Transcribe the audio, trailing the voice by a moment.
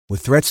With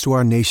threats to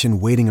our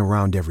nation waiting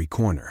around every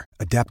corner,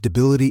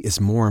 adaptability is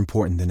more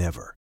important than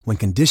ever. When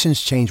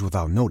conditions change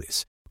without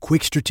notice,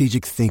 quick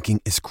strategic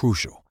thinking is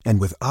crucial.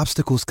 And with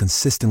obstacles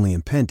consistently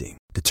impending,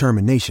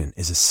 determination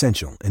is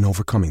essential in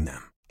overcoming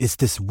them. It's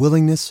this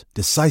willingness,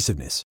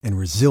 decisiveness, and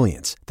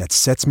resilience that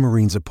sets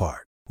Marines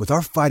apart. With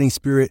our fighting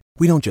spirit,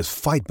 we don't just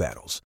fight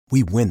battles,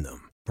 we win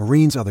them.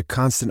 Marines are the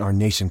constant our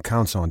nation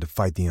counts on to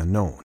fight the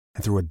unknown.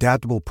 And through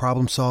adaptable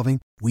problem solving,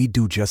 we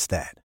do just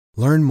that.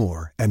 Learn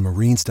more at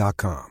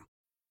marines.com.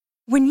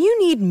 When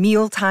you need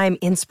mealtime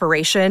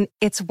inspiration,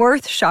 it's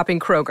worth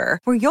shopping Kroger,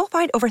 where you'll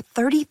find over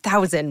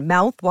 30,000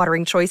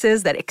 mouth-watering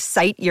choices that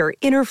excite your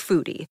inner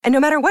foodie. And no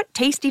matter what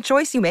tasty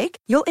choice you make,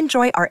 you'll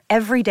enjoy our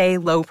everyday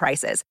low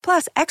prices,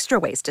 plus extra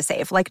ways to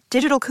save, like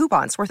digital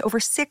coupons worth over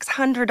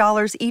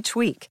 $600 each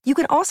week. You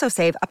can also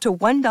save up to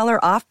 $1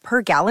 off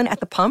per gallon at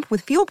the pump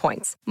with fuel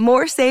points.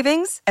 More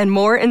savings and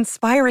more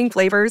inspiring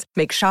flavors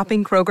make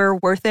shopping Kroger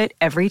worth it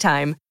every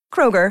time.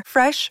 Kroger,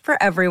 fresh for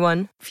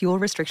everyone. Fuel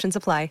restrictions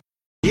apply.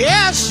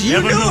 Yes,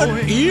 you knew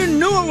it. You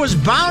knew it was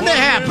bound to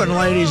happen,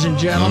 ladies and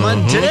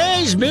gentlemen.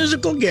 Today's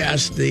musical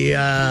guest, the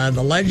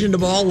legend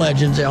of all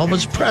legends,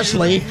 Elvis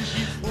Presley.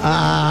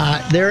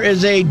 There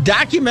is a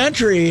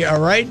documentary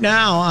right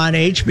now on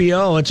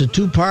HBO. It's a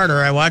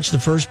two-parter. I watched the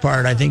first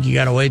part. I think you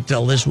got to wait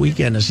till this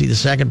weekend to see the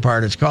second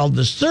part. It's called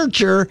The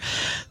Searcher.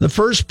 The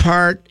first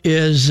part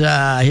is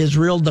his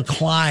real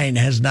decline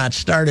has not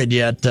started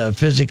yet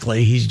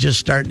physically. He's just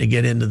starting to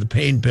get into the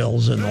pain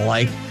pills and the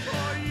like.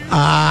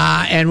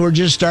 And we're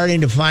just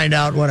starting to find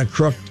out what a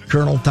crook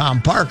Colonel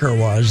Tom Parker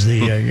was,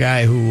 the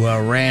guy who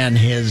ran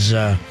his,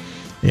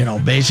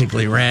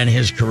 basically ran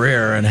his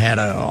career and had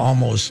a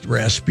almost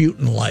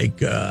Rasputin-like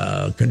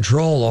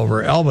control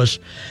over Elvis.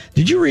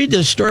 Did you read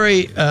this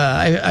story?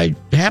 I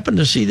happened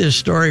to see this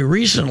story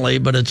recently,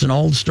 but it's an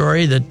old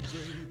story that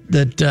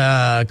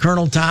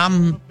Colonel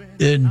Tom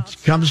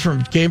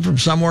came from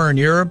somewhere in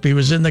Europe. He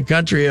was in the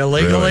country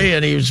illegally,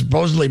 and he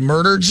supposedly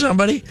murdered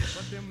somebody.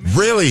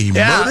 Really? He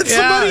murdered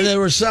somebody? Yeah,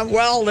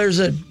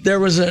 there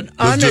was an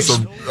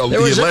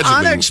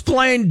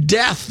unexplained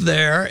death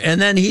there,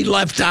 and then he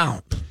left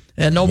town,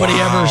 and nobody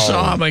ever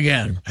saw him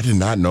again. I did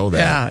not know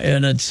that. Yeah,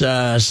 and it's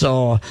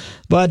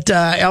but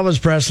Elvis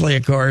Presley,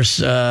 of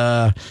course,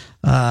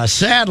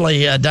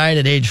 sadly died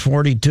at age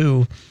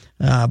 42,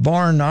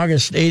 born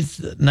August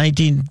 8th,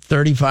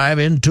 1935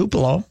 in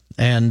Tupelo,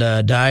 and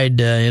died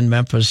in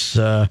Memphis,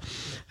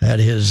 at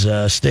his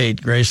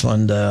estate,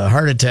 Graceland,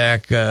 heart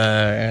attack,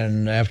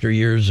 and after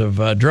years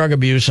of drug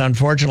abuse,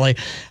 unfortunately.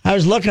 I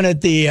was looking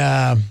at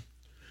some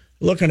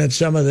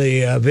of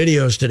the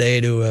videos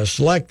today to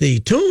select the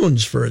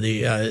tunes for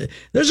the.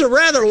 There's a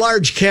rather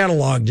large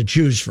catalog to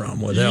choose from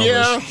with Elvis.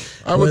 Yeah,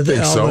 I would think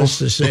Elvis,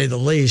 so, to say the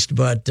least.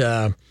 But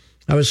I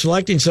was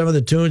selecting some of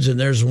the tunes, and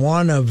there's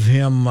one of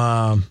him.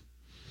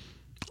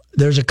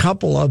 There's a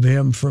couple of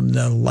him from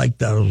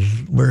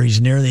where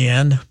he's near the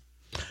end.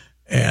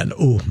 And,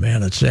 oh,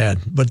 man, it's sad.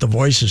 But the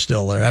voice is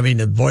still there. I mean,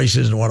 the voice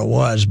isn't what it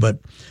was. But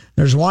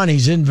there's one,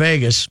 he's in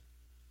Vegas.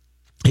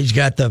 He's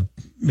got the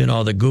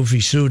goofy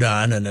suit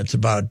on, and it's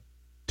about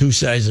 2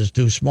 sizes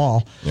too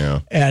small. Yeah.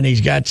 And he's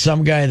got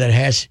some guy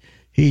that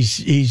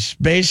he's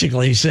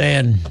basically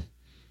saying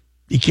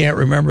he can't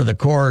remember the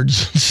chords,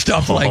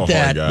 stuff like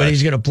that. But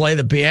he's going to play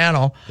the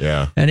piano.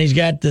 Yeah. And he's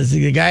got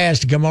the guy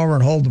has to come over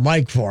and hold the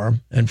mic for him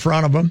in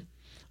front of him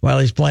while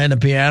he's playing the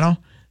piano.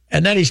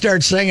 And then he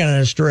starts singing, and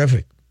it's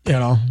terrific.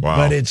 Wow.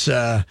 But it's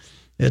you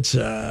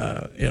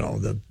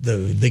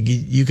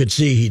could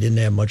see he didn't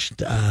have much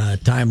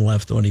time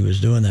left when he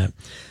was doing that.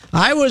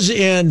 I was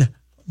in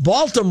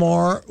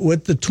Baltimore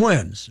with the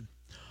Twins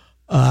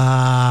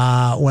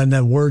when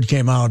the word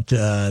came out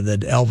that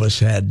Elvis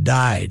had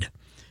died,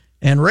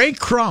 and Ray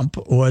Crump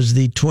was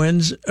the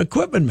Twins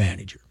equipment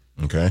manager.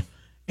 Okay.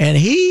 And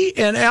he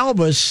and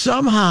Elvis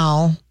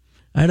somehow,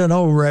 I don't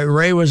know,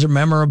 Ray was a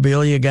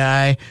memorabilia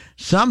guy.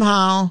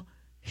 Somehow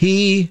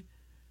he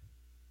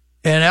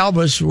and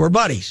Elvis were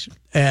buddies.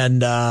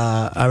 And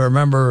I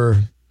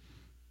remember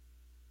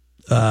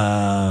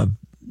coming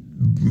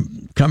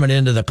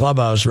into the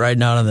clubhouse,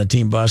 riding out on the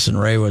team bus, and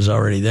Ray was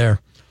already there.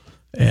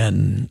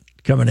 And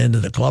coming into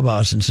the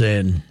clubhouse and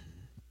saying,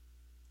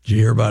 "Did you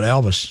hear about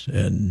Elvis?"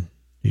 And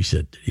he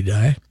said, "Did he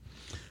die?"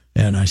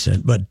 And I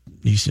said, "But,"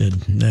 he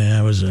said, "Nah,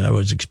 I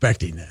was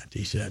expecting that."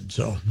 He said.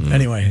 So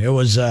anyway, it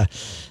was a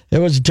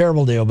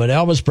terrible deal. But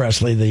Elvis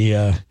Presley,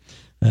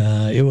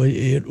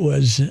 it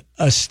was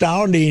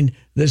astounding,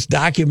 this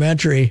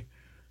documentary.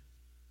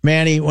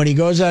 Man, when he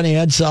goes on the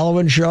Ed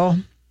Sullivan Show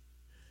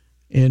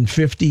in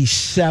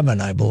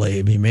 1957, I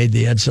believe, he made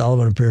the Ed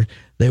Sullivan appearance.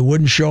 They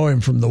wouldn't show him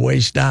from the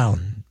waist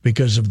down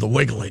because of the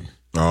wiggling.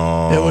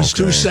 Oh, it was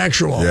too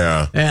sexual.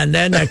 Yeah. And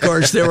then, of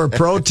course, there were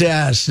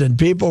protests, and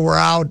people were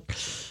out.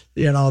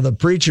 The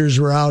preachers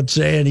were out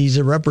saying he's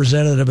a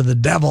representative of the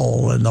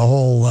devil and the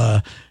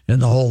whole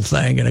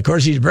thing. And of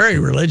course, he's a very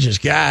religious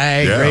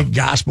guy, great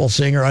gospel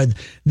singer.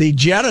 The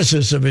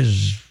genesis of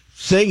his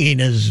singing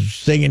is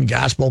singing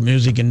gospel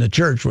music in the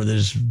church with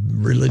his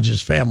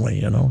religious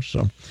family.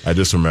 So I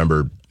just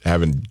remember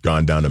having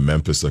gone down to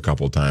Memphis a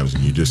couple of times,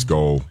 and you just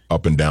go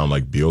up and down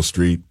like Beale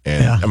Street,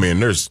 and I mean,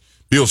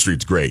 Beale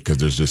Street's great because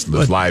there's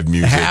live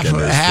music and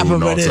there's half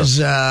food of and it is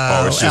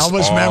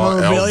Elvis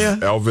memorabilia.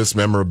 Elvis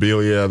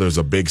memorabilia. There's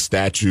a big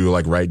statue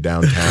like right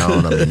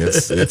downtown. I mean,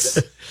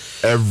 it's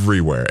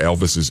everywhere.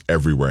 Elvis is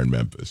everywhere in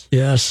Memphis.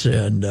 Yes,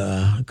 and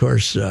of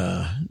course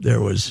there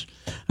was.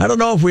 I don't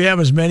know if we have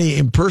as many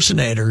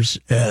impersonators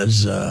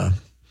as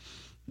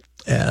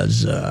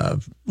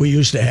we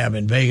used to have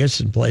in Vegas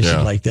and places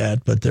like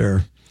that, but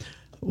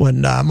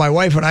when my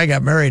wife and I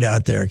got married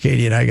out there,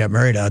 Katie and I got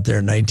married out there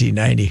in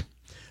 1990.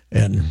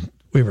 And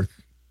we were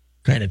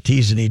kind of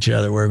teasing each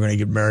other. We were going to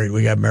get married.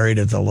 We got married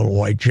at the little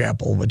white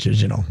chapel, which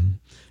is,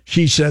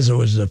 she says it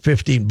was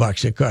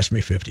 $15. It cost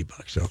me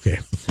 $50. Okay.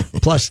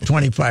 Plus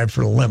 25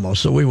 for the limo.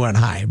 So we went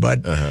high.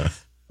 But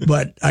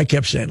I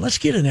kept saying, let's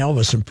get an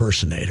Elvis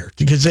impersonator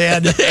because they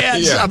had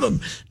some of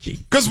them.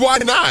 Because why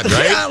not,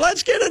 right? Yeah,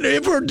 let's get it.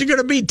 If we're going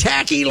to be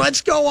tacky,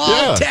 let's go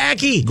all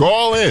tacky. Go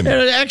all in.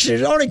 And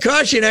it only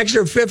costs you an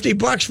extra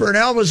 $50 for an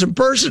Elvis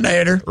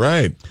impersonator.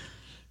 Right.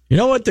 You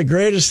know what the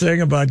greatest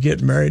thing about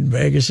getting married in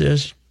Vegas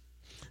is?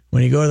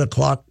 When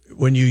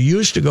you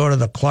used to go to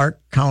the Clark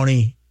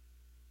County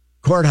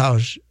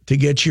courthouse to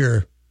get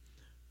your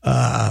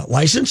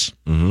license,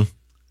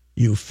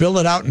 you fill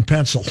it out in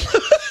pencil.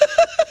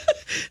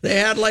 They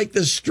had like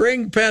the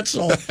string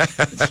pencil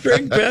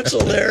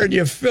there, and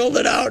you filled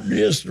it out and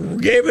just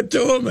gave it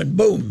to them, and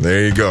boom.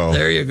 There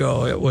you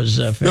go. It was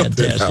fantastic. Filled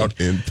it out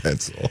in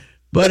pencil.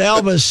 But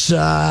Elvis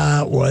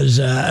was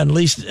at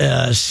least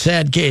a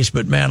sad case,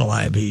 but man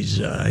alive, he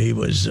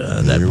was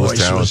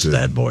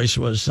that voice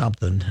was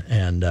something.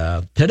 And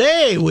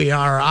today we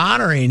are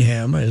honoring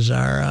him as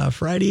our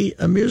Friday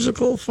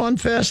Musical Fun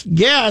Fest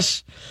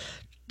guest.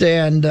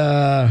 And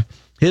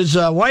his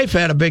wife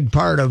had a big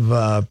part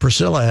of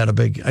Priscilla had a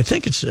big. I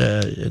think it's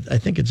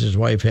his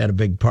wife had a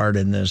big part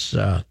in this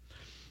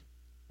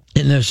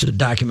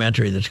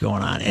documentary that's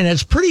going on, and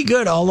it's pretty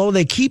good. Although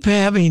they keep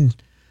having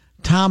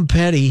Tom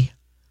Petty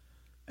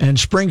and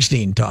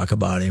Springsteen talk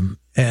about him,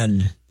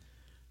 and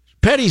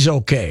Petty's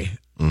okay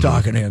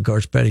talking to him. Of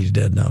course, Petty's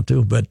dead now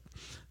too, but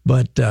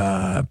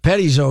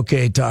Petty's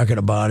okay talking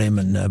about him,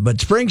 and but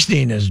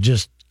Springsteen is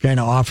just kind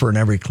of offering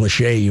every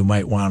cliche you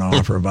might want to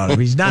offer about him.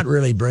 He's not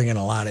really bringing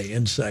a lot of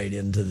insight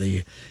into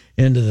the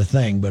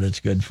thing, but it's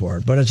good for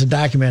it. But it's a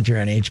documentary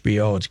on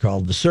HBO. It's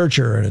called The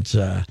Searcher, and it's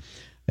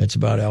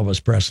about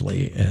Elvis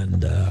Presley.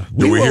 And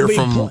do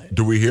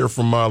we hear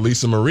from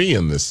Lisa Marie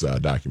in this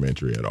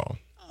documentary at all?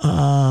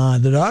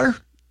 The daughter?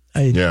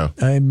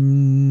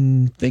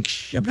 I'm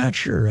not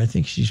sure. I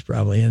think she's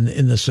probably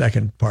in the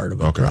second part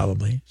of it,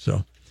 probably.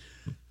 So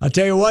I'll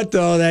tell you what,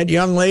 though, that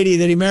young lady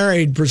that he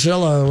married,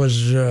 Priscilla, was,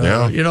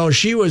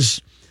 she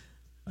was,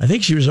 I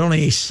think she was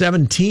only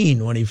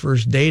 17 when he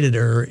first dated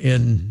her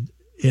in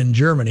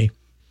Germany.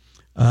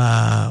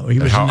 How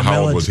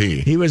old was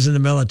he? He was in the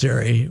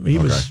military. He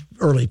was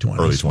early 20s.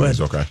 Early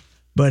 20s,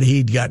 But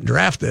he'd gotten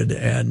drafted,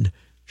 and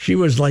she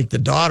was like the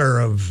daughter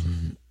of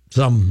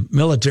some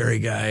military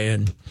guy,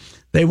 and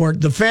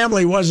the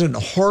family wasn't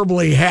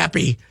horribly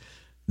happy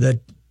that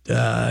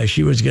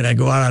she was going to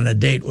go out on a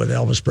date with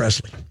Elvis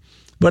Presley.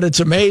 But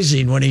it's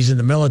amazing when he's in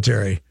the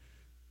military.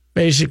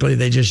 Basically,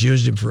 they just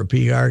used him for a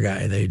PR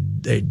guy.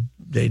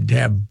 They'd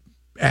have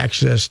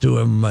access to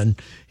him,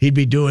 and he'd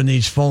be doing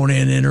these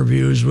phone-in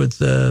interviews with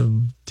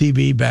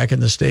TV back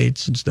in the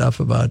States and stuff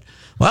about,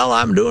 well,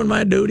 I'm doing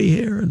my duty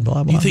here and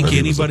blah, blah, You think blah.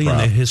 anybody in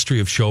the history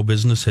of show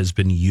business has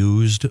been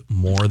used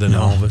more than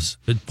Elvis?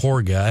 The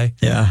poor guy.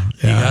 Yeah.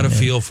 You got to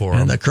feel for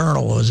him. And the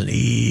Colonel was an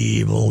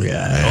evil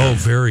guy. Oh,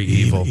 very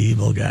evil.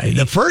 Evil guy.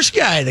 The first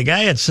guy, the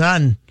guy at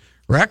Sun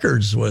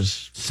Records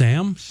was...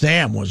 Sam?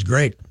 Sam was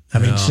great. I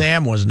mean,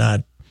 Sam was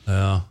not...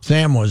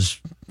 Sam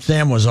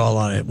was all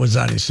on it. Was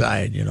on his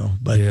side,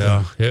 But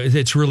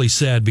it's really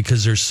sad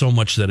because there's so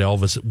much that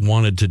Elvis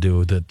wanted to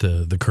do that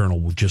the Colonel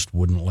just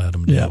wouldn't let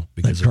him do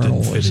because it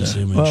didn't fit his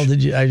image.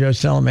 Well, I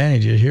was telling Manny,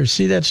 did you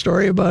see that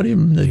story about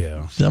him?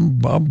 Some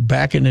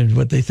back in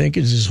what they think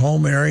is his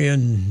home area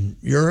in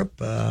Europe.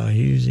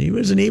 He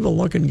was an evil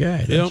looking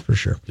guy. That's for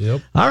sure.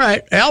 Yep. All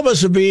right,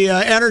 Elvis will be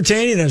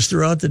entertaining us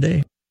throughout the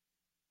day.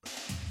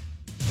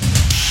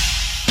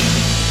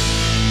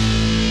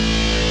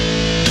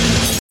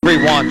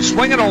 One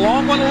swinging a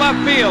long one to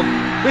left field.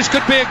 This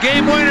could be a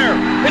game winner.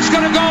 It's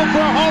going to go for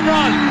a home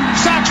run.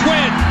 Sox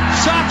win.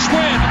 Sox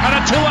win on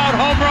a 2-out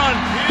home run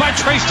by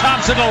Trace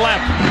Thompson to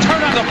left.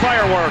 Turn on the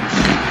fireworks.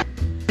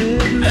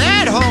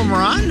 That home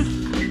run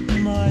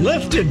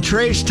lifted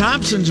Trace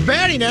Thompson's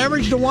batting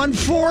average to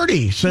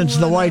 140 since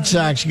the White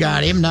Sox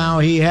got him. Now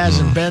he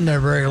hasn't been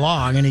there very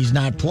long, and he's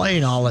not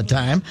playing all the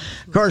time.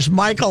 Of course,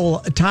 Michael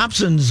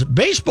Thompson's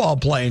baseball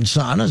playing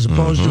son, as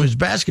opposed to his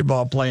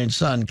basketball playing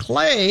son,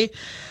 Clay.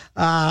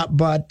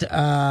 But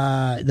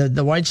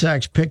the White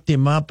Sox picked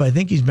him up. I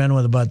think he's been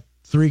with about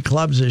 3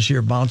 clubs this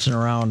year, bouncing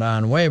around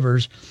on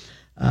waivers.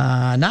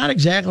 Not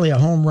exactly a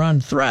home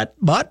run threat,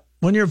 but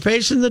when you're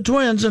facing the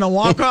Twins in a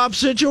walk-off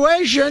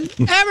situation,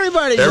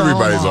 everybody's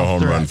a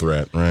home run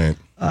threat. Right.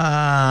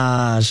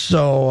 The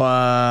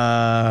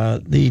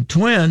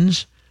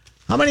Twins,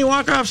 how many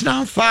walk-offs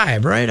now?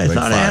 5, right? I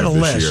thought I had a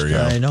list. Year,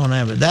 yeah. I don't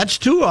have it. That's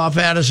 2 off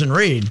Addison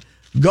Reed.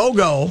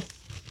 Go-Go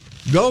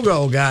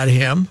got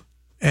him,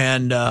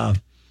 and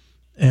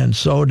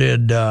so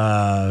did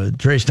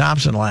Trace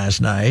Thompson last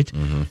night.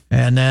 Mm-hmm.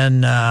 And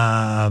then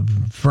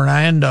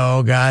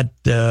Fernando got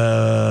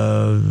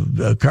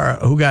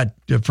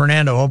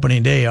Fernando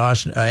opening day.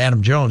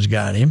 Adam Jones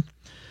got him.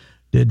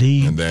 Did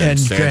he? And then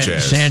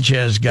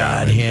Sanchez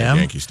got him.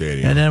 Yankee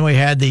Stadium. And then we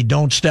had the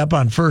don't step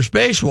on first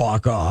base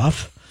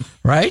walk-off.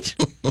 Right?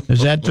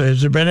 Has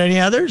there been any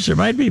others? There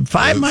might be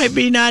 5. Might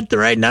be not the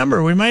right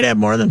number. We might have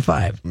more than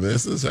 5.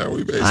 This is how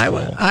we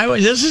baseball.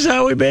 This is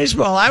how we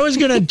baseball. I was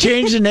going to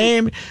change the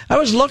name. I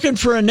was looking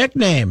for a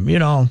nickname.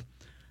 The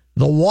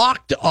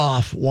walked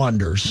off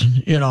wonders.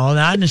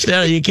 Not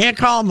instead of, you can't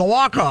call them the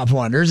walk off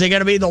wonders. They got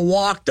to be the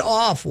walked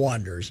off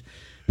wonders.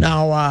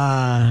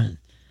 Now,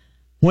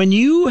 when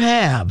you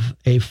have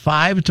a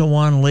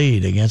 5-1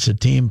 lead against a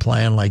team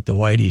playing like the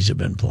Whiteys have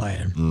been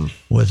playing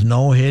with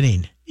no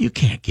hitting. You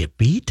can't get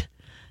beat.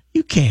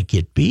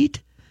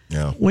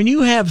 Yeah. When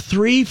you have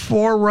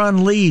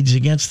 3-4-run leads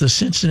against the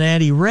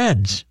Cincinnati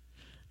Reds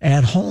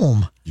at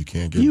home, you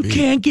can't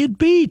get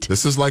beat.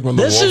 This is like when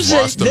the Wolves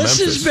lost to Memphis.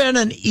 This has been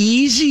an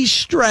easy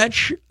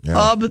stretch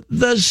of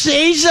the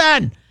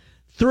season.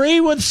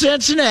 3 with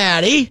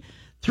Cincinnati,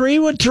 3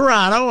 with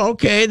Toronto.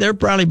 Okay, they're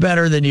probably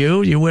better than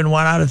you. You win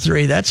 1 out of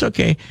 3. That's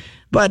okay.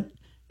 But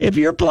if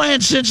you're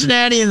playing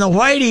Cincinnati and the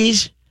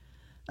Whiteys,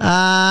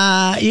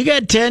 you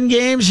got 10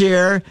 games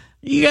here.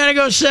 You got to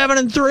go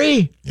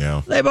 7-3.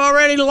 Yeah. They've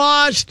already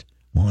lost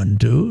 1,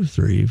 2,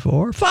 3,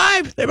 4,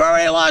 5. They've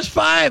already lost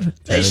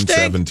 5. They stink.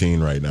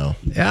 17 right now.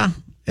 Yeah.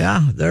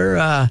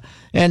 They're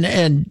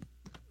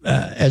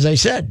as I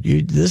said,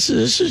 this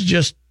is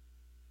just,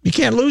 you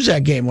can't lose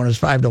that game when it's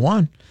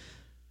 5-1.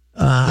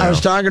 I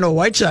was talking to a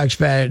White Sox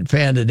fan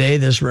today.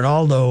 This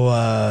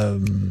Ronaldo,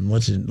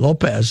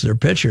 Lopez, their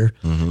pitcher,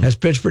 has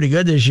pitched pretty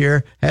good this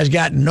year. Has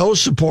gotten no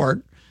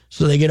support.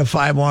 So they get a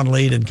 5-1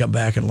 lead and come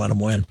back and let them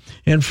win.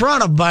 In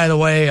front of, by the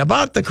way,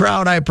 about the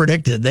crowd I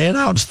predicted. They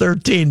announced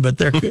 13, but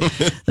there could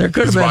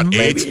have been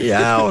maybe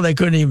 8. They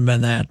couldn't even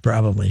been that.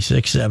 Probably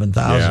 6,000-7,000.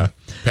 Yeah,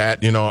 Pat.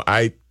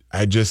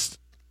 I just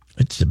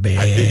it's a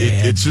bad.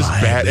 It's just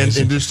bad, and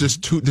there's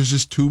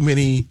just too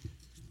many.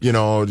 You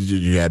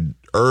had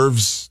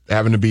Irv's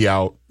having to be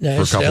out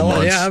for a couple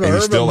months. Yeah, and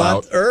he's still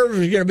out. Irv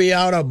is going to be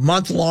out a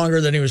month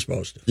longer than he was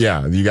supposed to.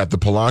 Yeah, you got the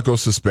Polanco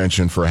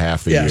suspension for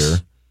half a year.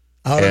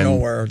 Out of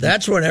nowhere.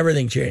 That's when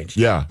everything changed.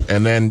 Yeah.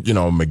 And then,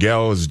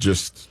 Miguel is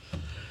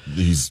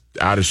he's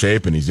out of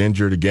shape and he's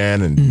injured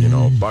again.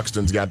 And,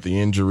 Buxton's got the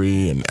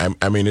injury. And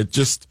I mean, it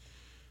just,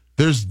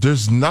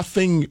 there's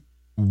nothing,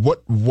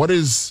 what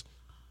is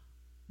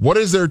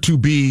there to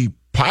be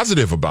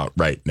positive about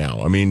right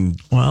now? I mean.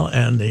 Well,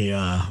 and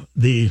I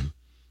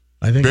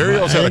think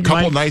Berrios had a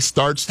couple nice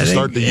starts to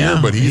start the year,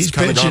 but he's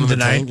kind of gone in the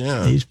tank.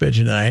 Yeah. He's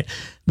pitching tonight.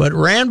 But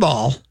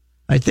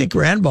I think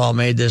Randball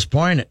made this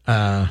point.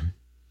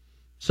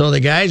 So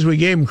the guys we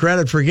gave him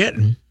credit for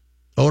getting,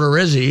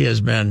 Odorizzi has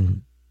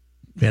been,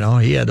 he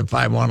had a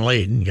 5-1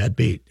 lead and got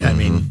beat. I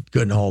mean,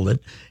 couldn't hold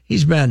it.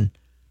 He's been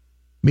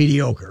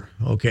mediocre.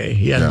 Okay,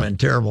 he hasn't been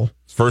terrible.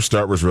 His first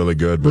start was really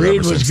good.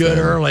 Reed was good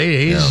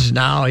early.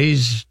 Now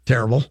he's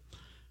terrible.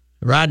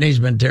 Rodney's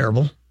been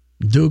terrible.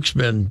 Duke's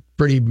been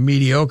pretty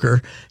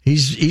mediocre.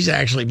 He's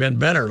actually been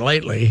better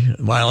lately,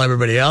 while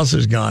everybody else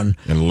has gone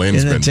and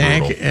Lynn's in the been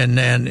tank. Brutal. And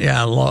then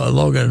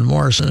Logan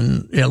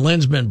Morrison. Yeah,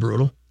 Lynn's been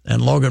brutal. And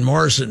Logan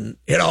Morrison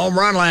hit a home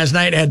run last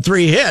night, had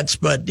 3 hits,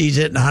 but he's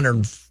hitting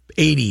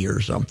 180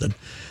 or something.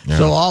 Yeah.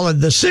 So all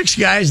of the 6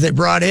 guys they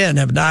brought in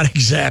have not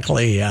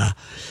exactly,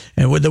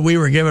 we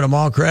were giving them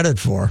all credit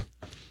for.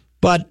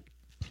 But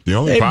the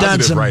only they've positive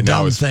done some right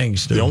dumb now is,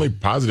 things. The only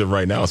positive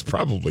right now is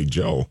probably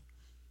Joe.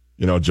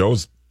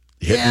 Joe's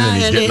hitting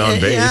and he's getting on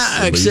base.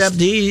 Yeah,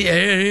 except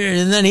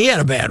and then he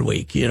had a bad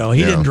week. He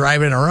didn't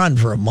drive in a run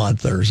for a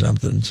month or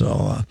something. So,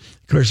 of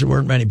course, there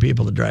weren't many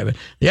people to drive it.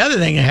 The other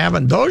thing that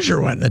happened, Dozier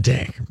went in the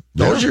tank.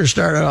 Dozier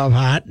started off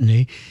hot, and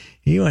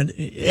he went.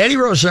 Eddie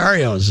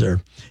Rosario's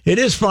there. It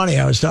is funny.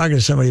 I was talking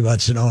to somebody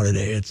about Sano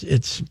today.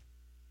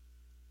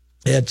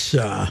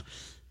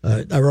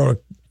 I wrote a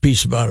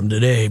piece about him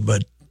today,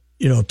 but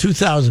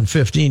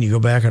 2015, you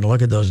go back and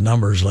look at those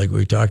numbers like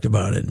we talked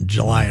about it in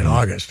July and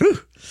August. Whew,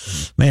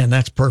 man,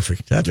 that's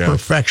perfect. That's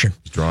perfection.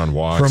 He's drawing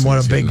walks from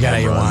what a big guy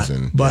you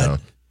want.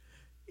 But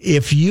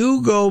if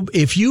you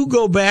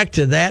go back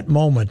to that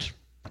moment,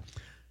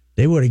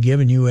 they would have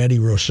given you Eddie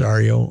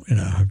Rosario.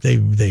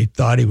 They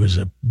thought he was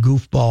a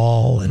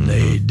goofball, and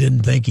they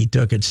didn't think he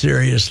took it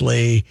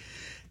seriously,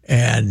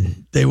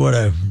 and they would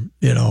have.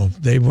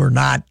 They were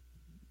not.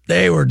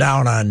 They were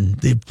down on,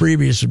 the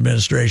previous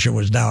administration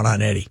was down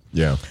on Eddie.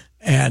 Yeah.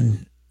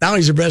 And now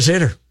he's the best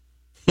hitter.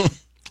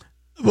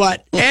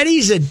 But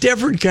Eddie's a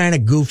different kind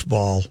of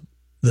goofball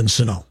than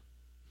Sano.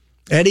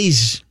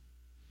 Eddie's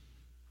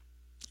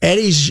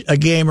a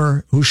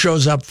gamer who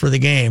shows up for the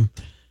game,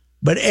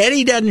 But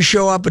Eddie doesn't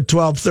show up at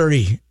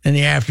 12:30 in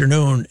the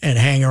afternoon and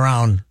hang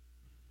around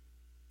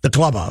the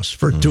clubhouse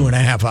for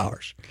 2.5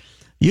 hours.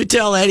 You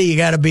tell Eddie you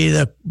got to be at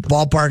the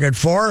ballpark at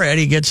 4.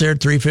 Eddie gets there at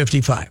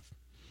 3:55.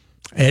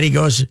 Eddie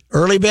goes,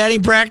 early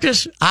batting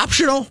practice,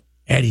 optional.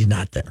 Eddie's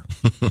not there.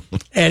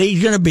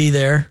 Eddie's going to be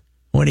there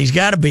when he's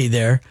got to be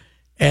there,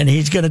 and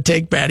he's going to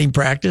take batting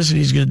practice, and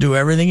he's going to do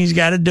everything he's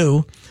got to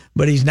do,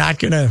 but he's not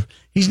going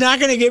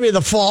to give you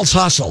the false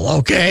hustle,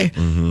 okay?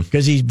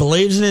 Because he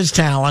believes in his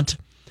talent.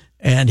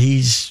 And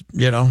he's,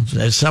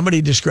 as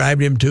somebody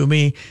described him to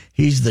me,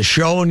 he's the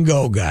show and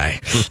go guy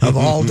of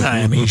all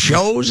time. He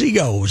shows, he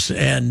goes,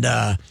 and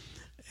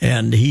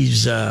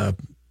he's,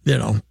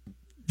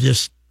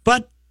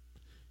 But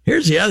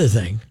here's the other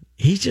thing: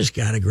 he's just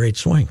got a great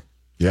swing.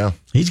 Yeah,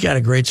 he's got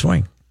a great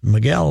swing.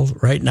 Miguel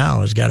right now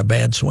has got a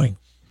bad swing,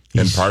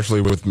 and partially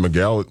with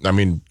Miguel, I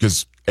mean,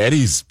 because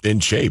Eddie's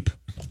in shape.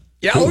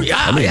 Yeah,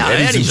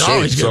 Eddie's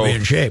always going to be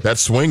in shape. That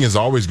swing is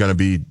always going to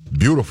be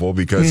beautiful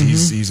because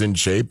he's in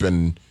shape,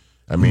 and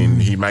I mean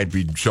he might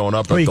be showing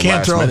up at the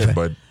last minute.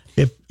 But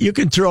if you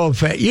can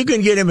you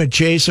can get him to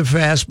chase a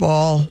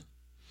fastball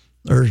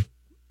or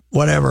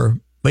whatever,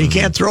 but you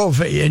can't throw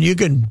and you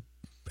can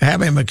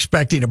have him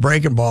expecting a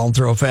breaking ball and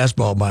throw a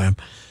fastball by him.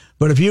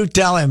 But if you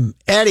tell him,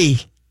 Eddie,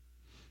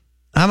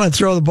 I'm going to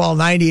throw the ball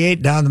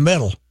 98 down the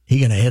middle, he's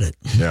going to hit it.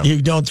 Yeah.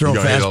 You don't throw a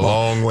fastball. Hit a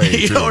long way,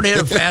 you don't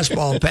hit a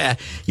fastball past.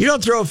 You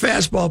don't throw a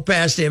fastball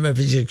past him if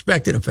he's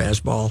expecting a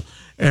fastball,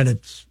 and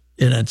it's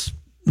in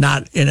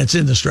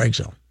the strike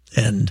zone.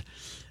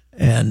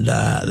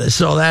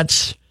 So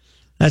that's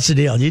the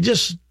deal.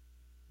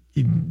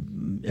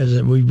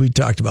 We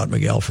talked about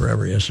Miguel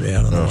forever yesterday.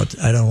 I don't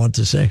know what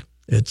to say.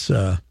 It's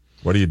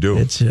what do you do?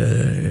 It's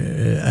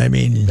I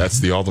mean, that's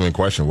the ultimate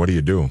question. What do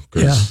you do?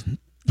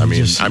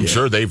 I'm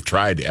sure they've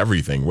tried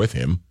everything with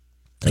him.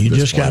 You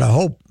just got to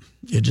hope.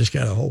 You just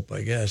got to hope,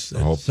 I guess,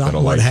 that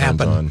something would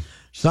happen.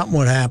 Something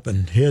would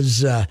happen.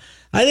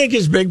 I think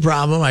his big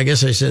problem, I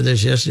guess I said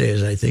this yesterday,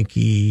 is I think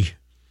he's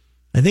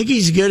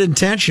good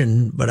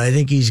intention, but I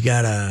think he's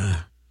got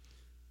a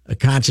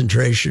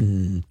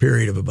concentration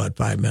period of about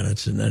 5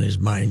 minutes, and then his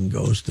mind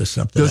goes to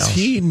something else. Does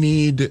he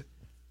need,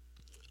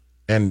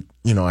 and,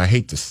 I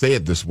hate to say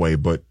it this way,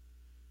 but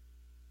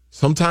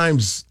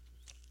sometimes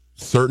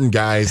certain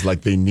guys,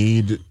 like, they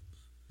need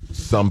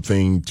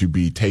something to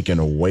be taken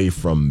away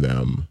from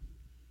them.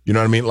 You know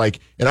what I mean? Like,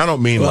 and I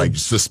don't mean like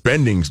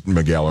suspending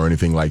Miguel or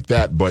anything like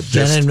that, but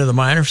just send him to the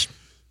minors.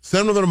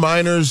 Send him to the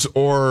minors,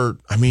 or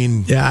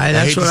yeah,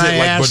 that's what I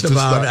asked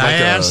about. I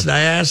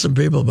asked some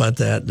people about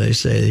that. They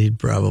say that'd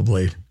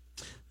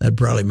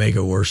probably make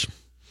it worse.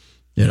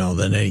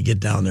 Then they get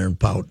down there and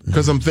pout.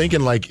 Because I'm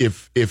thinking, like,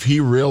 if he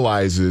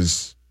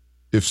realizes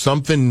if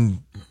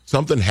something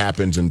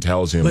happens and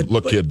tells him,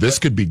 look, kid, this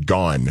could be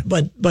gone.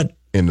 But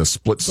in a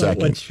split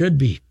second. What should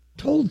be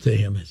told to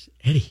him is,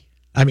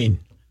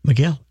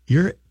 Miguel,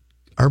 you're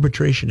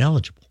arbitration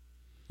eligible.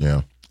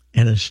 Yeah.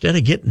 And instead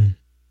of getting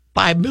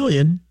 $5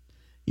 million,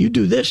 you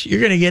do this, you're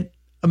going to get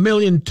 $1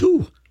 million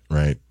too.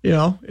 Right.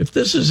 If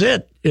this is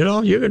it,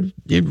 you're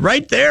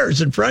right there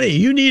is in front of you.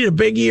 You need a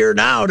big year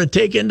now to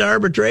take into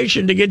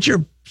arbitration to get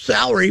your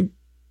salary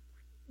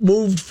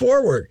moved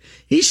forward.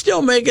 He's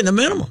still making the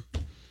minimum.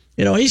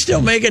 He's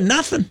still making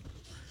nothing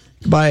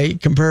by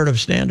comparative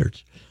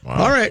standards.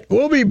 Wow. All right,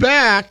 we'll be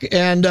back,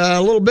 and a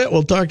little bit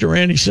we'll talk to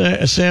Randy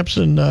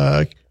Sampson.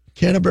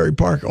 Canterbury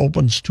Park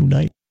opens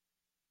tonight.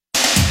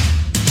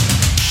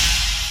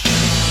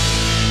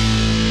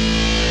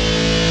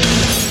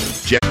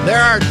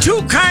 There are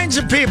two kinds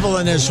of people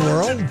in this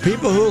world: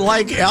 people who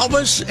like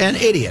Elvis and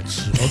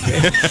idiots.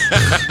 Okay.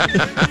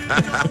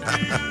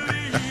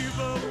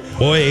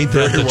 Boy, ain't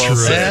that the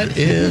truth. That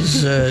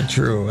is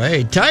true.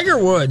 Hey, Tiger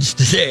Woods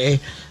today.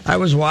 I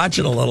was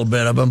watching a little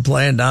bit of him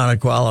playing down at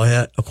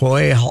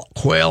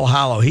Quail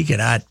Hollow. He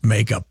cannot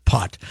make a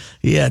putt.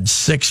 He had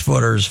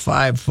 6-footers,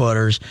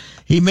 5-footers.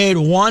 He made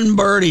one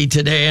birdie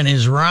today in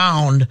his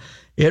round.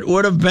 It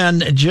would have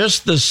been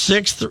just the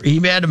 6th. He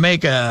had to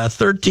make a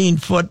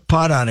 13-foot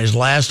putt on his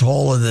last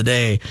hole of the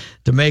day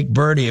to make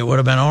birdie. It would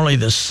have been only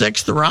the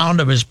 6th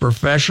round of his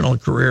professional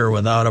career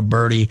without a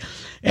birdie.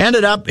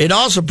 Ended up, it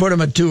also put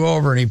him at 2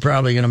 over, and he's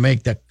probably going to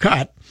make the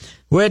cut,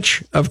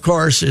 which, of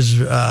course,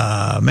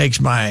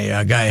 makes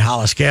my guy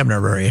Hollis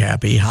Kabner very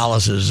happy.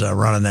 Hollis is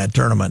running that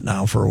tournament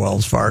now for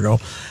Wells Fargo.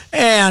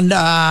 And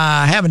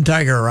having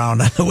Tiger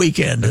around on the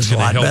weekend is a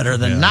lot better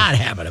than not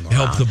having him around.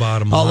 Help the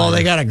bottom line. Although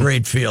they got a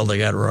great field. They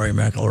got Rory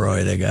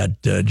McIlroy. They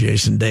got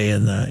Jason Day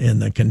in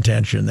the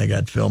contention. They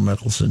got Phil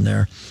Mickelson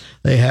there.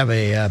 They have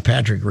a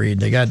Patrick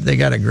Reed. They got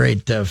a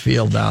great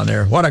field down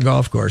there. What a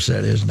golf course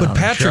that is. But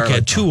Patrick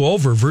had 2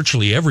 over.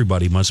 Virtually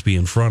everybody must be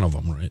in front of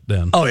him right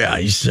then. Oh yeah,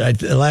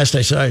 last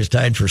I saw, he's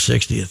tied for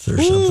 60th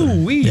or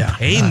something. Yeah,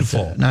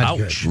 painful.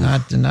 Not Ouch.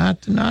 Good.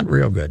 Not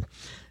real good.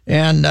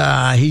 And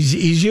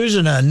he's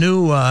using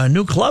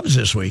new clubs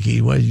this week.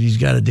 He's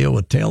got to deal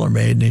with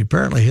TaylorMade, and he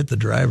apparently hit the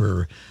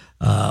driver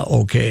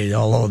okay.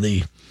 Although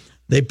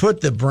they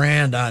put the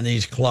brand on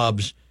these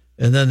clubs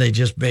and then they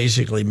just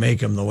basically make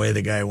him the way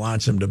the guy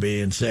wants him to be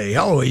and say,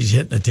 oh, he's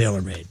hitting a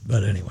TaylorMade.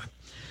 But anyway.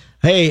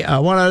 Hey,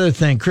 one other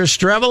thing. Chris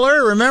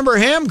Streveler, remember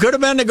him? Could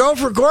have been the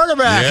Gopher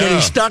quarterback, and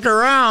he stuck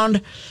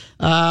around.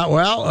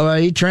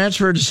 He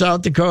transferred to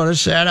South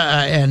Dakota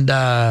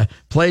and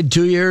played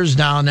 2 years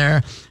down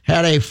there.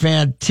 Had a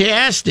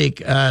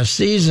fantastic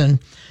season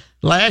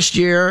last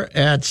year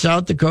at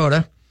South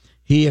Dakota.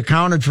 He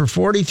accounted for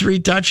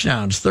 43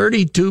 touchdowns,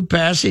 32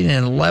 passing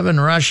and 11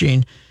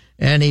 rushing,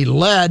 and he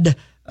led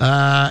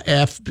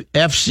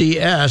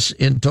FCS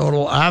in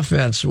total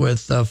offense with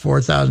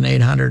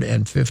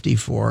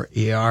 4,854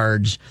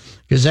 yards.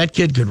 Because that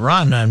kid could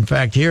run. In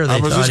fact, here they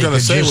thought he could just throw it. I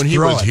was just going to say, when he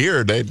was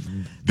here, they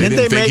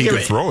didn't think he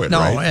could throw it,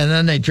 right? No, and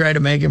then they tried to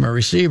make him a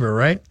receiver,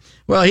 right?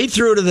 Well, he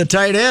threw to the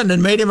tight end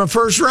and made him a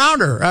first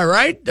rounder, all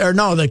right? Or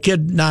no, the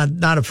kid,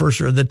 not a first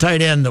rounder, the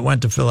tight end that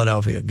went to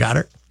Philadelphia.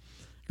 Goddard?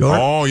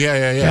 Oh,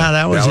 yeah. Yeah,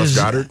 that was his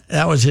Goddard.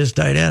 That was his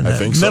tight end. I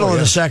think so, middle of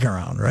the second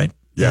round, right?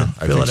 Yeah,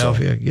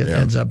 Philadelphia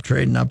ends up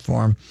trading up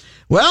for him.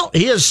 Well,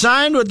 he is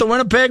signed with the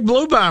Winnipeg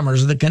Blue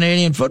Bombers of the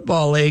Canadian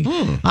Football League.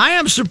 I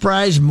am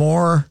surprised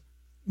more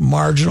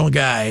marginal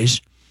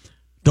guys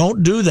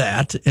don't do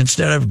that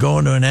instead of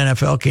going to an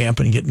NFL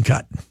camp and getting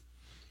cut.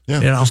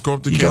 Yeah, just go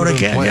up to Canada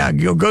and play. Yeah,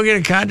 you'll go get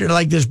a contract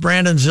like this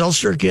Brandon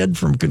Zylster kid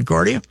from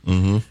Concordia.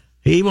 Mm-hmm.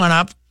 He went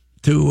up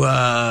to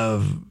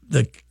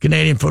the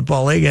Canadian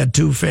Football League, had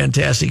 2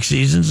 fantastic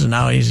seasons, and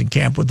now he's in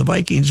camp with the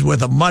Vikings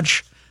with a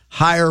much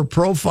higher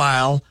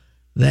profile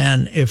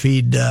than if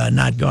he'd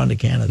not gone to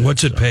Canada.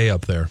 What's it pay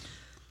up there?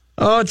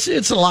 Oh,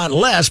 it's a lot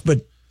less,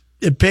 but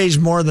it pays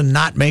more than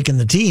not making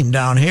the team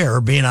down here or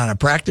being on a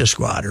practice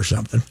squad or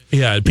something.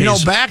 Yeah, it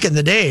pays. Back in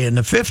the day, in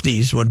the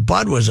 50s, when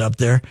Bud was up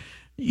there,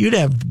 you'd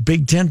have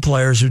Big Ten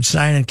players who'd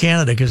sign in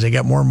Canada because they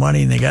got more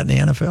money than they got in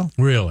the NFL.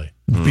 Really?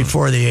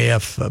 Before the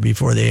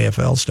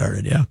AFL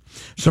started, yeah.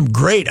 Some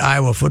great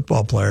Iowa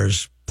football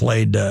players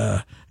played,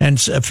 and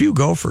a few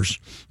Gophers.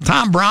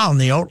 Tom Brown,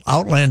 the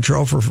Outland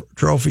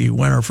Trophy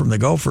winner from the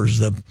Gophers,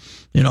 the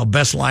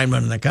best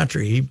lineman in the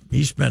country.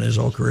 He spent his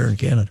whole career in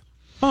Canada.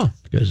 Huh.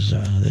 Because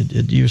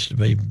it used to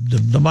be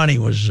the money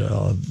was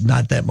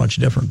not that much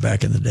different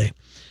back in the day.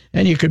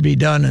 And you could be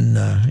done, and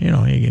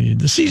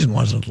the season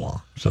wasn't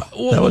long, so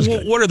that was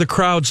good. What are the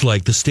crowds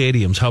like? The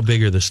stadiums? How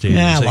big are the stadiums?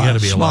 Yeah, they got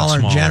to be a lot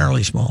smaller.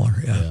 Generally smaller.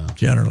 Yeah,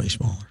 generally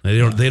smaller.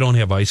 They don't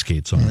have ice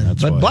skates on.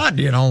 That's but why.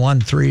 Bud,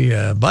 won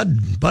 3.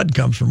 Bud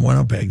comes from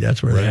Winnipeg.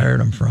 That's where they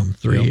hired him from.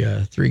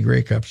 3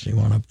 Grey Cups. He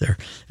won up there.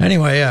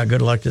 Anyway,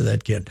 good luck to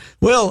that kid.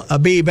 We'll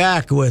be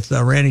back with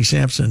Randy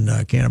Sampson,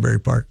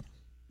 Canterbury Park.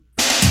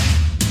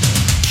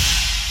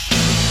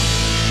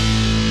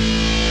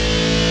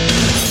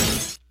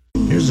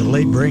 Here's a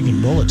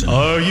late-breaking bulletin.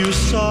 Are you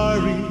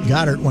sorry?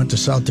 Goddard went to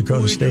South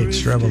Dakota State.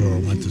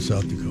 Streveler went to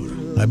South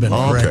Dakota. I've been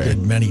corrected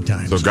many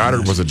times. So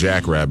Goddard was a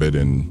jackrabbit,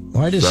 and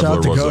why does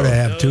South Dakota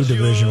have 2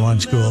 Division I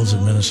schools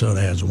and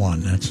Minnesota has 1?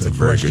 That's a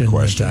very good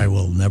question. That I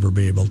will never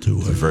be able to.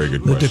 It's a very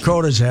good question. The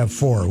Dakotas have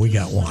 4. We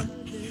got 1.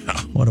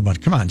 What about?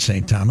 Come on,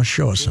 St. Thomas,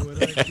 show us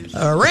something.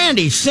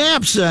 Randy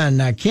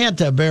Sampson,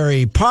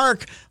 Canterbury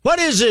Park. What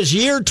is this,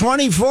 year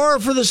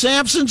 24 for the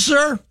Sampsons,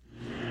 sir?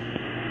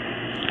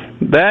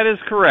 That is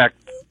correct.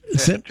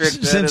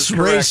 Since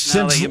race,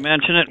 now that you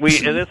mention it,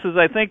 this is,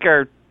 I think,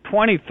 our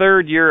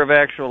 23rd year of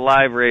actual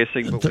live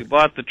racing, but we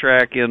bought the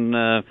track in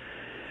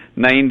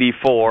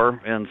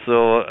 94, and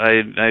so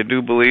I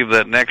do believe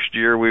that next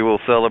year we will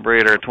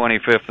celebrate our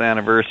 25th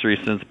anniversary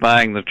since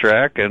buying the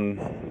track,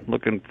 and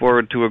looking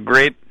forward to a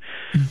great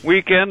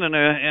weekend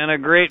and a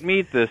great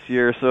meet this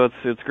year. So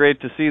it's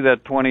great to see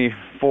that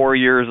 24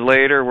 years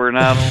later we're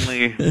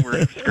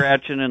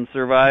scratching and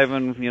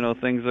surviving.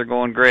 Things are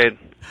going great.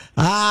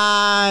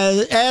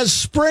 As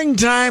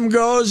springtime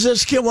goes,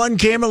 this one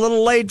came a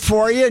little late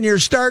for you, and you're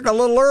starting a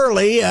little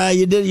early.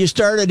 You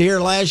started here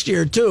last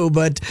year too,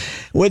 but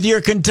with your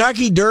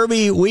Kentucky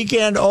Derby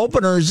weekend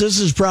openers, this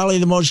is probably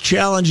the most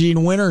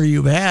challenging winter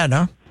you've had,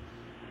 huh?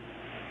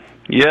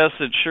 Yes,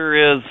 it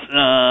sure is.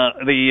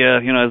 As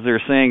they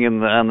were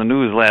saying on the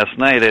news last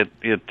night,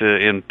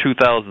 in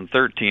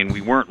 2013 we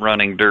weren't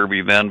running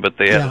Derby then, but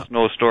they had a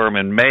snowstorm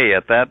in May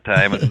at that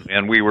time,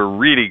 and we were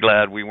really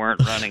glad we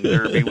weren't running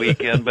Derby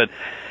weekend. But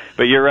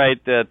you're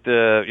right that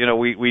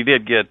we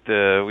did get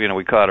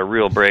we caught a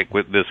real break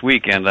with this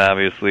weekend,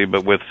 obviously,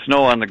 but with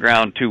snow on the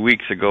ground 2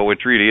 weeks ago,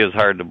 which really is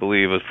hard to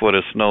believe, a foot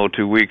of snow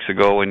 2 weeks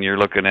ago when you're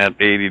looking at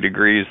 80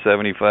 degrees,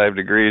 75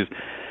 degrees.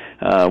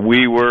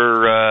 We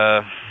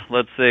were.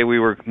 Let's say we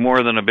were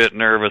more than a bit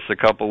nervous a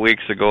couple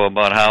weeks ago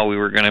about how we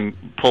were going to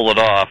pull it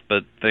off,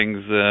 but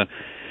things,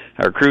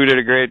 our crew did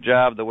a great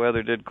job. The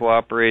weather did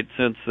cooperate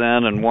since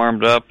then and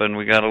warmed up, and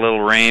we got a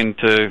little rain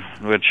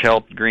which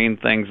helped green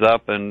things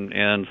up,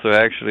 and so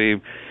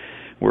actually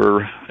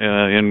we're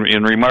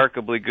in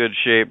remarkably good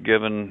shape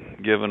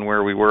given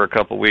where we were a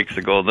couple weeks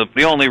ago.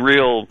 The only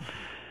real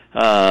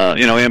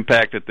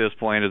impact at this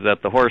point is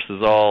that the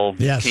horses all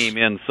came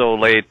in so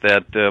late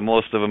that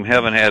most of them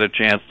haven't had a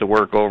chance to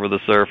work over the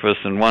surface,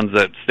 and ones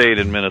that stayed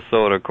in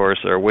Minnesota, of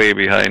course, are way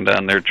behind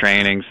on their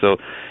training. So,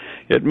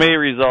 it may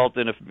result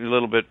in a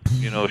little bit,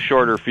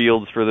 shorter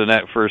fields for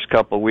the first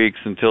couple of weeks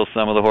until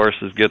some of the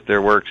horses get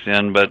their works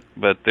in. But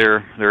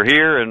they're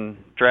here, and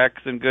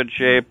track's in good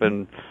shape,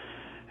 and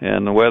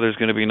the weather's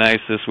going to be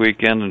nice this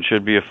weekend, and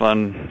should be a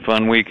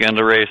fun weekend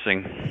of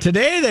racing.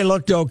 Today they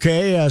looked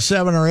okay,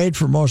 7 or 8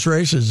 for most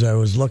races. I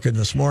was looking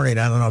this morning.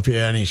 I don't know if you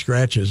had any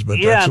scratches, but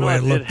that's the way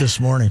it looked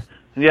this morning.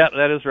 Yeah,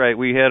 that is right.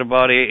 We had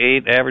about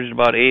 8, averaged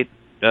about 8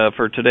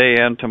 for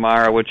today and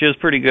tomorrow, which is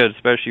pretty good,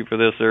 especially for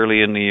this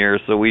early in the year.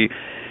 So we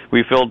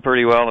filled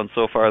pretty well, and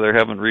so far there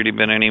haven't really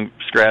been any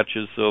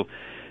scratches. So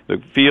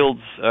the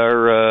fields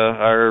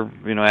are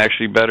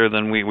actually better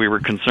than we were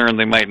concerned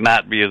they might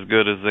not be as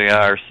good as they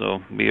are.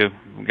 So we've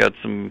got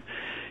some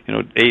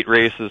 8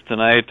 races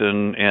tonight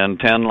and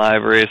 10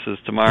 live races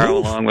tomorrow,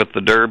 along with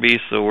the Derby.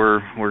 So we're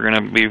going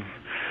to be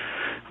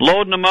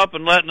loading them up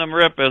and letting them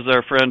rip, as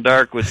our friend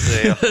Dark would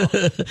say.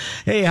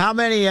 Hey, how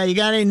many? You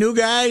got any new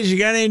guys? You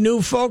got any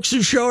new folks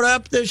who showed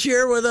up this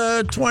year with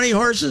 20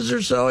 horses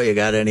or so? You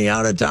got any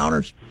out of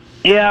towners?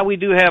 Yeah, we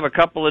do have a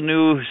couple of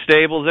new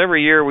stables.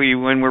 Every year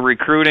when we're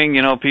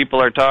recruiting,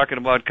 people are talking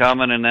about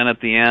coming, and then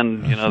at the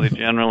end, they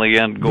generally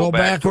go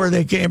back where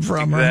they came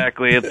from.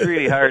 Exactly. Right? It's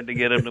really hard to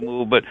get them to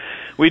move, but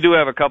we do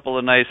have a couple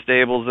of nice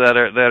stables that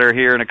are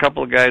here, and a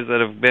couple of guys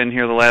that have been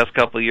here the last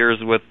couple of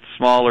years with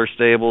smaller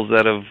stables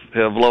that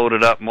have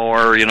loaded up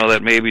more,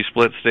 that maybe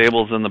split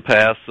stables in the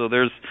past. So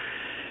there's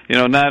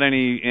not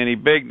any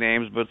big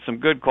names, but some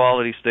good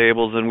quality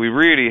stables, and we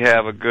really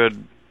have a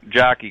good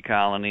jockey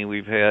colony.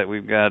 We've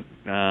got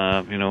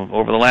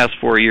over the last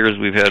 4 years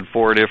we've had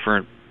 4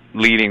 different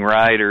leading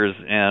riders,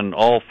 and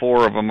all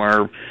 4 of them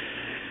are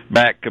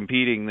back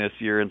competing this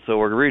year, and so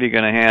we're really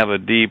going to have a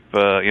deep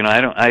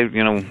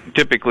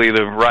typically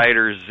the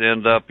riders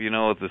end up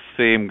with the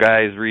same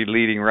guys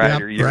leading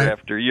rider year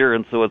after year,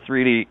 and so it's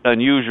really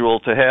unusual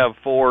to have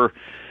 4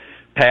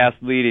 past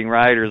leading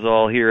riders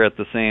all here at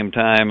the same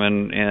time,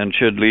 and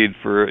should lead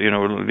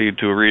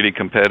to a really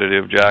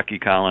competitive jockey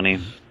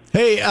colony.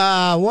 Hey,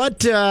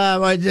 what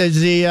is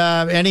the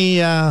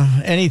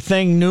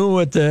anything new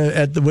with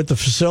the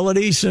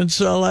facility since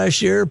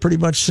last year? Pretty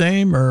much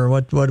same, or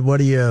what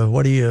are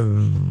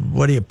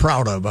you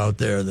proud of out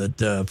there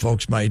that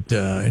folks might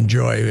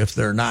enjoy if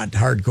they're not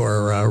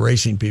hardcore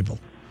racing people?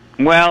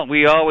 Well,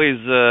 we always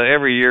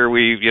every year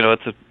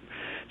it's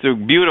a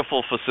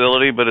beautiful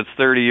facility, but it's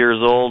 30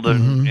 years old,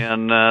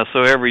 and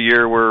so every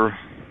year we're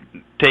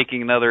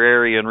taking another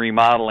area and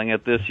remodeling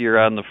it. This year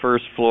on the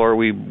first floor,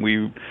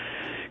 we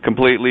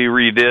completely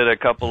redid a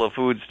couple of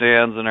food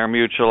stands in our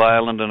Mutual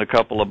Island and a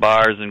couple of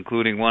bars,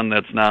 including one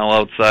that's now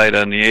outside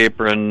on the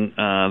apron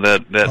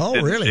that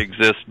didn't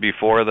exist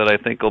before, that I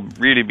think will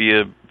really be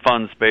a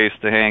fun space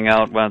to hang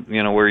out,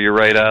 where you're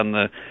right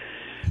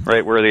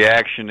where the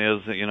action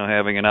is,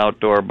 having an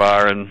outdoor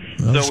bar. And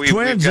those so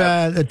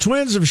the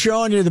Twins have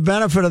shown you the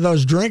benefit of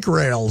those drink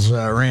rails,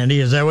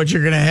 Randy. Is that what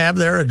you're going to have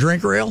there, a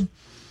drink rail?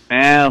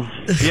 Well,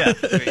 yeah,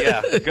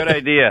 good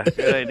idea.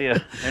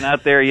 They're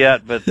not there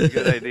yet, but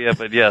good idea.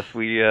 But yes,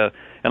 and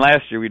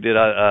last year we did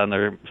on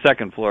the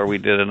second floor, we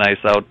did a nice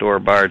outdoor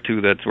bar too.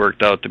 That's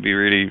worked out to be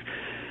really,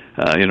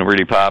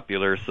 really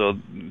popular. So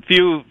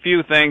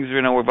few things.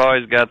 We've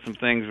always got some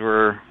things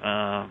we're,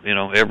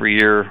 every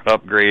year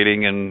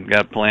upgrading, and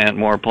got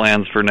more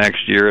plans for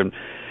next year. And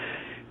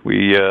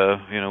we,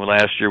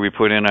 last year we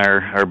put in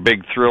our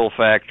big Thrill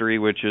Factory,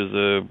 which is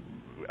a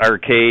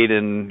arcade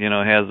and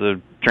has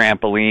a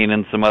trampoline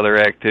and some other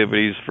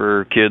activities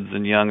for kids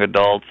and young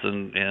adults,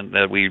 and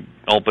that we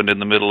opened in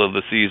the middle of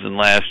the season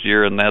last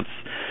year, and that's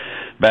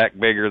back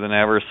bigger than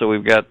ever. So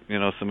we've got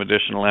some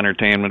additional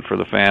entertainment for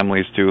the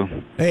families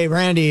too. Hey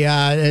Randy,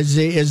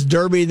 is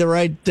Derby the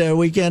right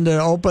weekend to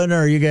open,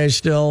 or are you guys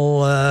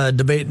still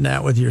debating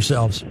that with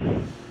yourselves?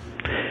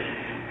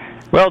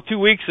 Well, 2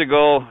 weeks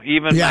ago,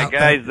 even my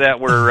guys that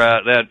were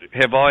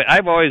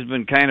I've always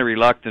been kind of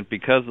reluctant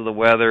because of the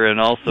weather, and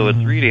also it's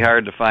really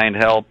hard to find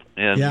help,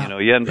 and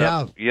you end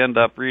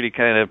up really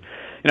kind of,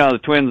 the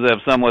Twins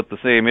have somewhat the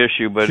same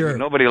issue, but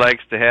nobody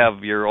likes to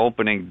have your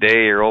opening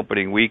day or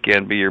opening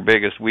weekend be your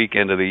biggest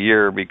weekend of the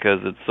year,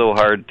 because it's so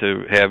hard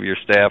to have your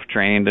staff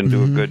trained and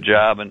do a good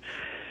job.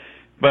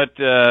 But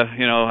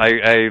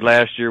I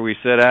last year we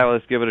said,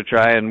 let's give it a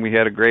try, and we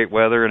had a great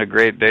weather and a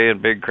great day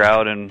and big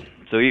crowd, and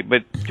so,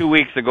 but 2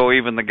 weeks ago,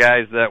 even the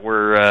guys that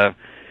were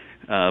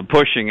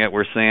pushing it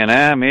were saying,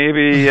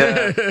 maybe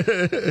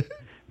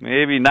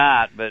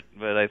not. But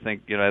I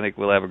think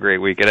we'll have a great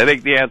weekend. I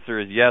think the answer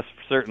is yes,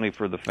 certainly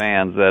for the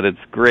fans, that it's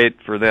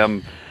great for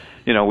them.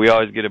 We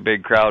always get a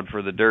big crowd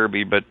for the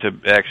Derby, but to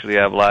actually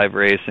have live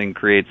racing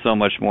creates so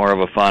much more of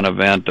a fun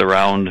event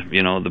around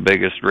the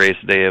biggest race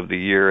day of the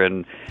year,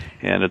 and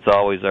it's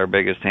always our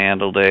biggest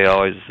handle day,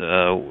 always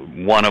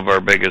one of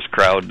our biggest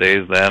crowd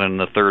days, that and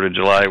the 3rd of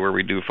July where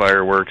we do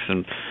fireworks.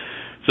 And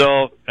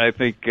so I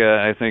think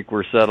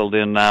we're settled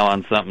in now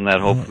on something that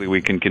hopefully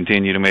we can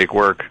continue to make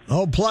work.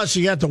 Oh, plus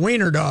you got the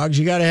wiener dogs.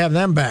 You got to have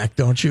them back,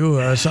 don't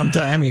you?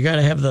 Sometime you got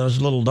to have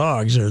those little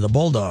dogs, or the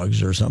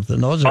bulldogs or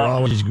something. Those are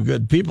always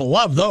good. People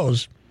love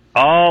those.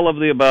 All of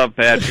the above,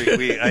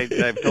 Patrick.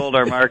 I've told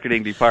our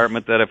marketing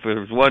department that if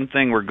there's one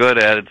thing we're good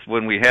at, it's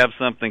when we have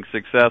something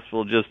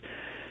successful, just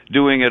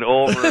doing it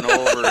over and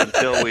over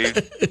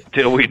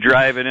until we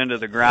drive it into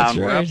the ground.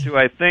 Right. We're up to,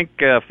 I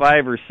think,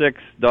 5 or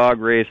 6 dog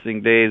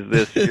racing days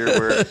this year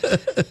where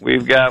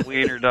we've got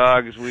wiener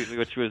dogs,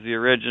 which was the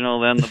original,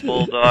 then the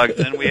bulldogs,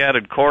 then we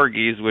added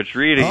corgis, which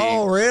really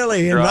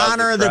in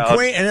honor of the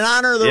queen, in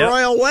honor of the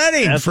royal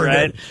wedding. That's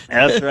right.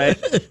 That's right.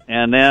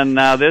 And then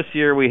this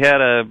year we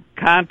had a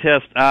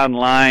contest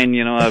online,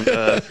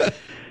 of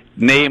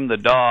Name the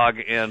Dog,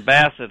 and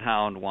Basset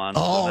Hound won.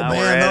 Oh, so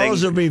man,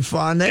 those would be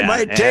fun. They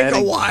might take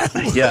a while.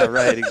 Yeah,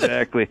 right,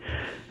 exactly.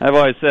 I've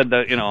always said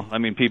that,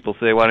 people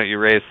say, why don't you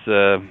race,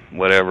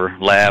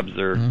 labs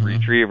or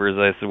retrievers?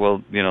 I said,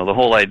 well, the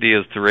whole idea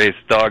is to race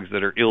dogs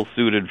that are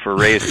ill-suited for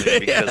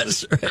racing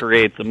because it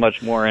creates a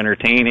much more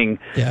entertaining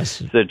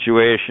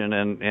situation.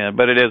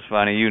 But it is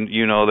funny.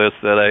 You know this,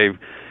 that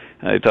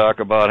I talk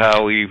about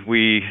how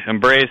we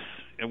embrace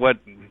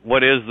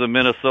what is the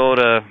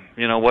Minnesota,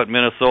 what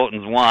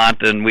Minnesotans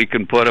want, and we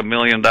can put $1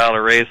 million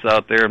race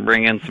out there and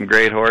bring in some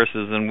great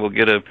horses, and we'll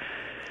get a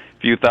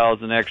few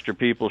thousand extra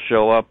people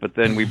show up, but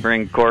then we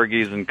bring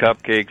corgis and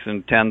cupcakes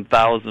and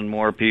 10,000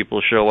 more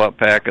people show up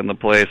packing the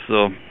place.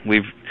 So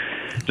we've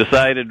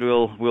decided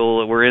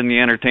we're in the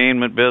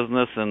entertainment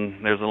business,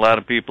 and there's a lot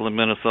of people in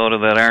Minnesota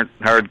that aren't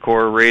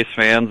hardcore race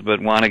fans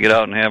but want to get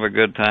out and have a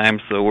good time.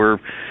 So we'll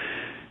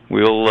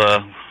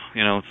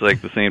it's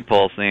like the St.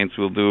 Paul Saints.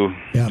 We'll do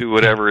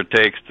whatever it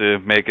takes to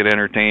make it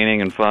entertaining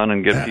and fun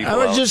and get people I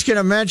was out. just going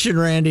to mention,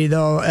 Randy,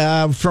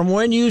 though, from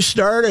when you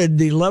started,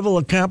 the level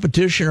of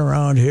competition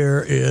around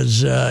here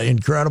is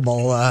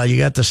incredible. You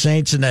got the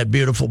Saints in that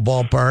beautiful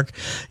ballpark.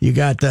 You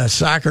got the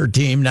soccer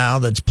team now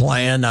that's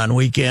playing on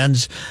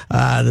weekends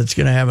that's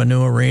going to have a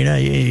new arena.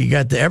 You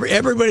got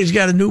everybody's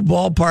got a new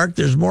ballpark.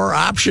 There's more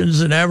options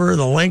than ever.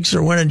 The Lynx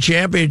are winning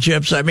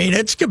championships. I mean,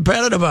 it's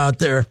competitive out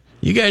there.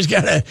 You guys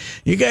gotta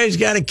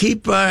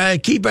keep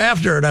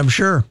after it, I'm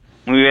sure.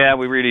 Yeah,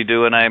 we really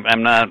do, and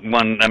I'm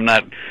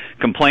not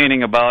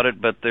complaining about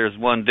it. But there's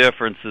one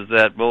difference is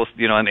that both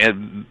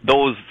and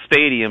those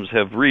stadiums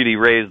have really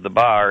raised the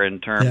bar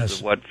in terms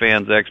of what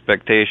fans'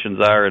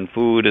 expectations are in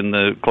food and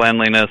the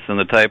cleanliness and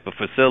the type of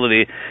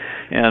facility.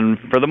 And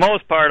for the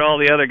most part, all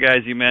the other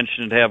guys you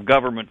mentioned have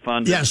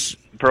government-funded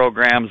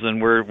programs,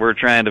 and we're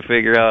trying to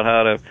figure out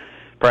how to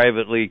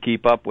privately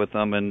keep up with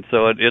them, and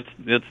so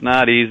it's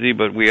not easy,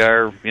 but we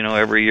are,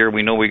 every year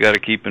we know we got to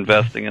keep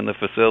investing in the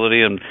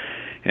facility, and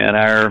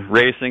our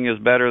racing is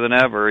better than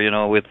ever.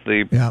 With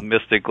the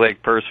Mystic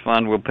Lake Purse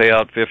Fund, we'll pay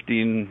out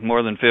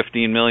more than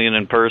 $15 million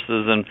in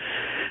purses, and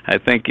I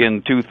think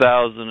in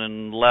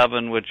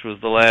 2011, which was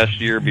the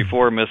last year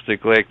before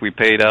Mystic Lake, we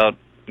paid out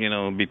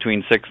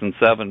between $6 and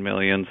 $7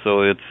 million.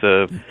 So it's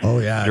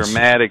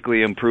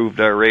dramatically improved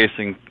our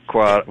racing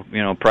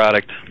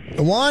product.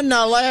 One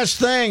last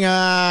thing,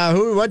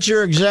 what's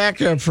your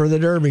exact for the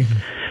Derby?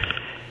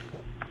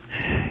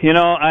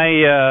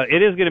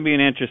 It is going to be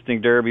an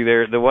interesting Derby.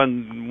 There, the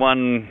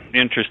one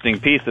interesting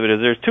piece of it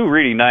is there's 2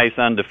 really nice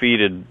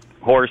undefeated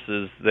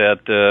horses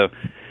that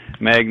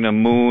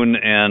Magnum Moon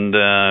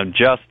and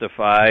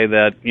Justify,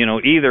 that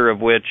either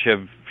of which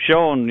have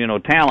shown,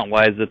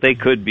 talent-wise, that they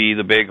could be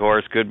the big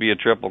horse, could be a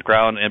Triple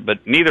Crown,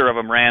 but neither of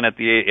them ran at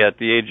the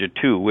age of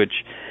 2, which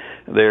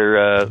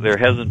there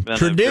hasn't been.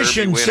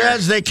 Tradition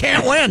says they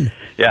can't win.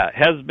 Yeah,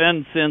 has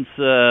been since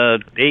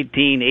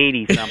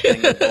 1880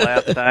 something. The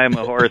last time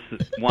a horse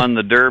won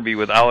the Derby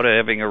without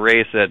having a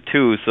race at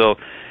 2. So,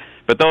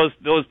 but those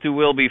 2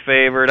 will be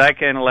favored. I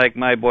kind of like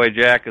My Boy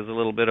Jack as a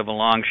little bit of a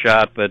long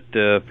shot, but.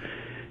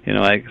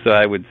 So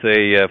I would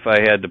say if I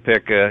had to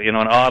pick, an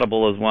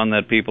Audible is one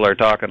that people are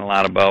talking a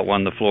lot about,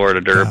 won the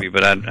Florida Derby,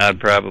 but I'd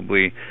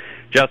probably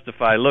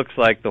Justify looks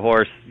like the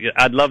horse.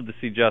 I'd love to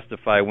see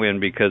Justify win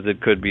because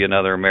it could be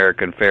another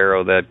American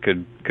Pharoah that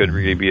could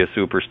really be a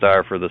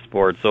superstar for the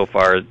sport. So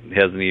far, it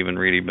hasn't even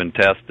really been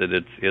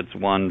tested. It's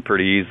won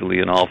pretty easily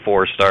in all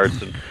 4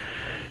 starts, and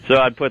so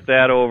I'd put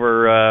that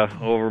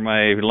over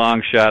my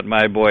long shot,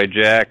 My Boy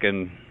Jack,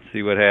 and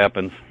see what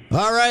happens.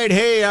 All right.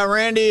 Hey,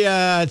 Randy,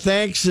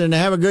 thanks, and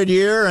have a good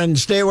year, and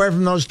stay away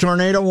from those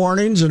tornado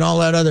warnings and all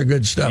that other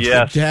good stuff.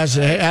 Yes. It has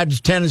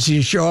a tendency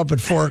to show up at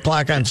 4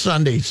 o'clock on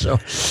Sunday. So,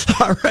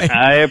 all right.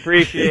 I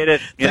appreciate it.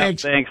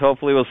 Thanks. Thanks.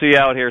 Hopefully we'll see you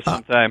out here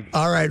sometime.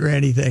 All right,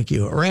 Randy, thank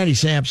you. Randy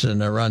Sampson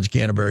runs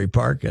Canterbury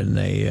Park, and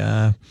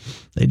they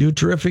do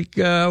terrific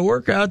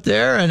work out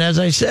there. And as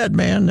I said,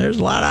 man, there's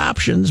a lot of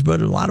options,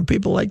 but a lot of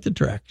people like the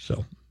track.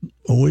 So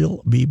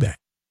we'll be back.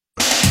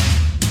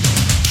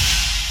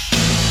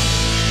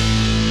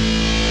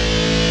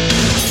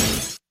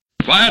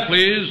 Quiet,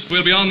 please.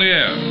 We'll be on the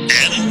air.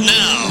 And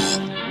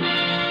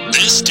now,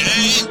 this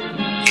day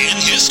in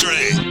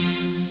history.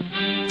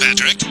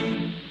 Patrick?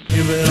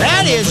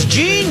 That is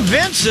Gene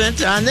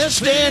Vincent. On this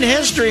day in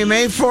history,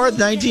 May 4th,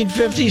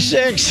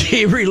 1956,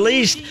 he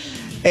released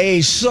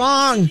a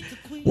song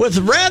with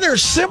rather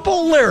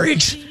simple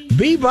lyrics,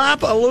 Bebop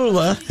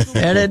Alula,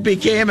 and it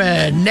became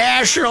a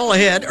national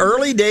hit.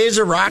 Early days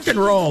of rock and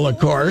roll, of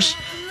course.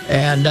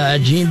 And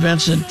Gene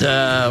Vincent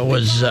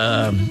was,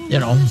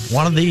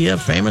 one of the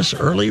famous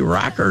early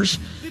rockers.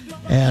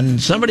 And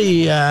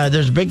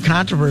there's a big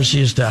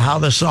controversy as to how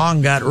the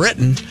song got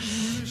written.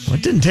 Well,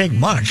 it didn't take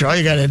much. All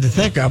you got to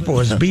think up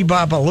was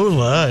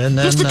Bebop-A-Lula, and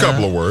then just a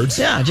couple of words.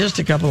 Yeah, just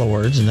a couple of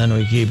words, and then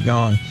we keep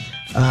going.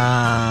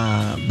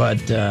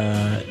 But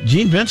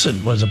Gene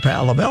Vincent was a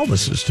pal of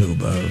Elvis's too,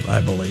 I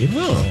believe.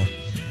 Oh.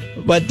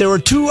 But there were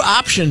two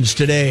options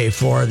today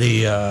for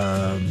the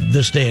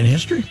this day in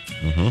history.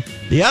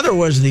 Mm-hmm. The other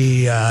was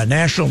the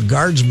National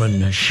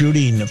Guardsmen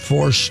shooting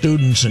 4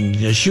 students and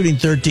shooting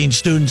 13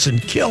 students and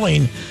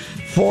killing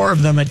 4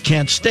 of them at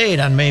Kent State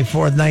on May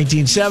 4th,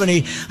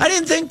 1970. I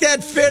didn't think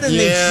that fit in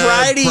the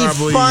Friday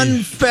Fun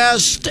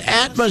Fest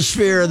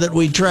atmosphere that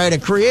we try to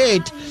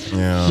create.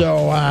 Yeah.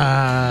 So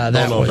that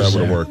don't know if that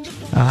would have worked.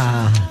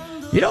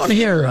 You don't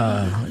hear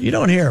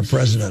a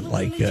president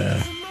like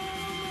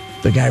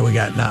the guy we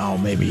got now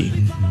maybe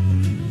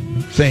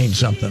saying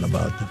something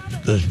about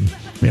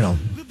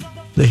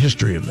the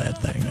history of that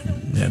thing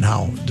and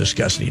how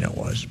disgusting it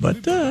was. But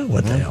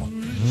what the hell?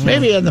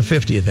 Maybe on the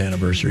 50th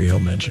anniversary he'll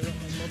mention it.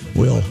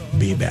 We'll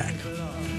be back.